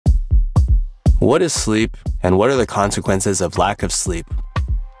What is sleep, and what are the consequences of lack of sleep?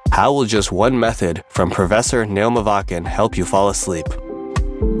 How will just one method from Professor Neumyvakin help you fall asleep?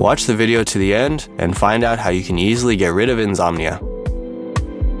 Watch the video to the end and find out how you can easily get rid of insomnia.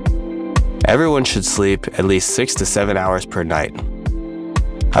 Everyone should sleep at least 6 to 7 hours per night.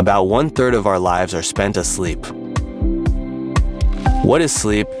 About 1/3 of our lives are spent asleep. What is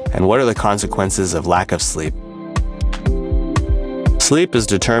sleep, and what are the consequences of lack of sleep? Sleep is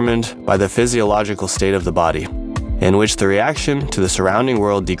determined by the physiological state of the body, in which the reaction to the surrounding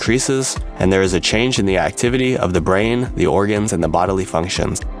world decreases and there is a change in the activity of the brain, the organs, and the bodily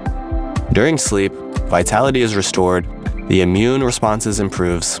functions. During sleep, vitality is restored, the immune responses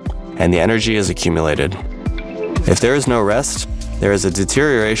improves, and the energy is accumulated. If there is no rest, there is a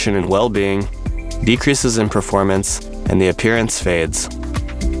deterioration in well-being, decreases in performance, and the appearance fades.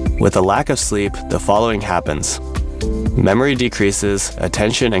 With a lack of sleep, the following happens. Memory decreases,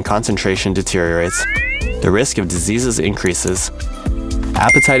 attention and concentration deteriorates, the risk of diseases increases,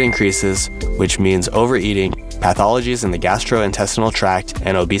 appetite increases, which means overeating, pathologies in the gastrointestinal tract,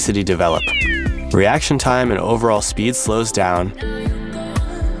 and obesity develop. Reaction time and overall speed slows down,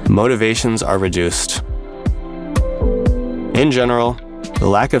 motivations are reduced. In general, the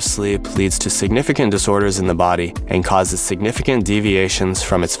lack of sleep leads to significant disorders in the body and causes significant deviations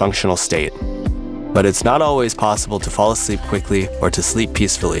from its functional state. But it's not always possible to fall asleep quickly or to sleep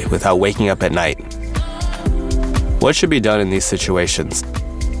peacefully without waking up at night. What should be done in these situations?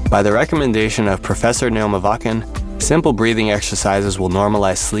 By the recommendation of Professor Neumyvakin, simple breathing exercises will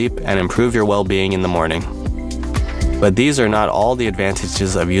normalize sleep and improve your well-being in the morning. But these are not all the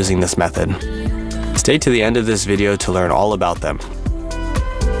advantages of using this method. Stay to the end of this video to learn all about them.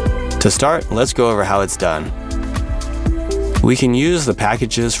 To start, let's go over how it's done. We can use the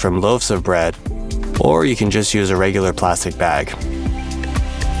packages from loaves of bread, or you can just use a regular plastic bag.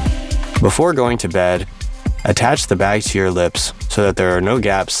 Before going to bed, attach the bag to your lips so that there are no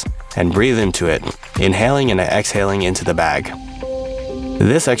gaps and breathe into it, inhaling and exhaling into the bag.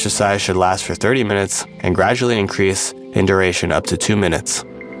 This exercise should last for 30 minutes and gradually increase in duration up to 2 minutes.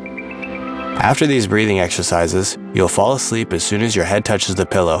 After these breathing exercises, you'll fall asleep as soon as your head touches the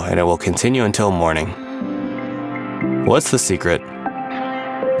pillow, and it will continue until morning. What's the secret?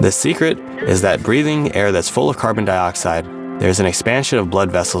 The secret is that breathing air that's full of carbon dioxide, there's an expansion of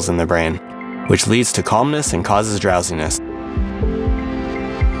blood vessels in the brain, which leads to calmness and causes drowsiness.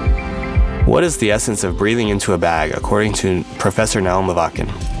 What is the essence of breathing into a bag, according to Professor Neumyvakin?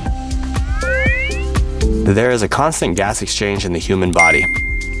 There is a constant gas exchange in the human body.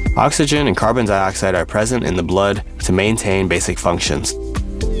 Oxygen and carbon dioxide are present in the blood to maintain basic functions.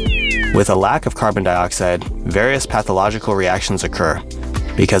 With a lack of carbon dioxide, various pathological reactions occur,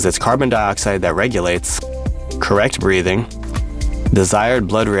 because it's carbon dioxide that regulates correct breathing, desired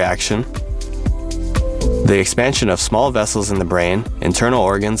blood reaction, the expansion of small vessels in the brain, internal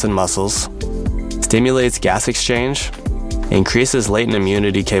organs and muscles, stimulates gas exchange, increases latent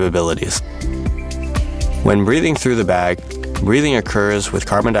immunity capabilities. When breathing through the bag, breathing occurs with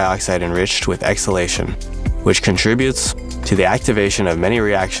carbon dioxide enriched with exhalation, which contributes to the activation of many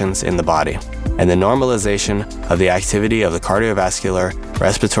reactions in the body and the normalization of the activity of the cardiovascular,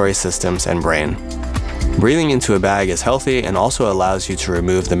 respiratory systems, and brain. Breathing into a bag is healthy and also allows you to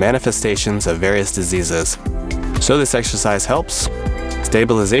remove the manifestations of various diseases. So this exercise helps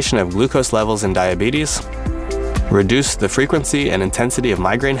stabilization of glucose levels in diabetes, reduce the frequency and intensity of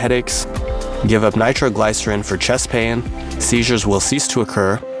migraine headaches, give up nitroglycerin for chest pain, seizures will cease to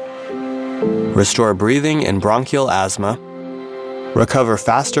occur, restore breathing in bronchial asthma, recover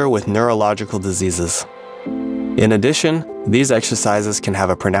faster with neurological diseases. In addition, these exercises can have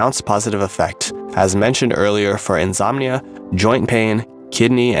a pronounced positive effect, as mentioned earlier, for insomnia, joint pain,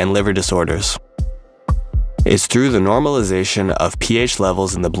 kidney and liver disorders. It's through the normalization of pH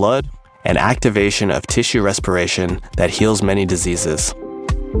levels in the blood and activation of tissue respiration that heals many diseases.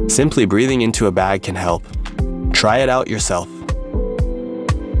 Simply breathing into a bag can help. Try it out yourself.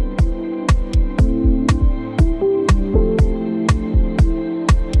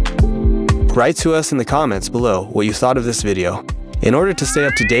 Write to us in the comments below what you thought of this video. In order to stay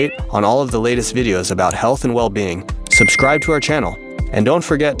up to date on all of the latest videos about health and well-being, subscribe to our channel, and don't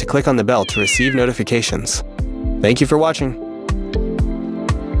forget to click on the bell to receive notifications. Thank you for watching.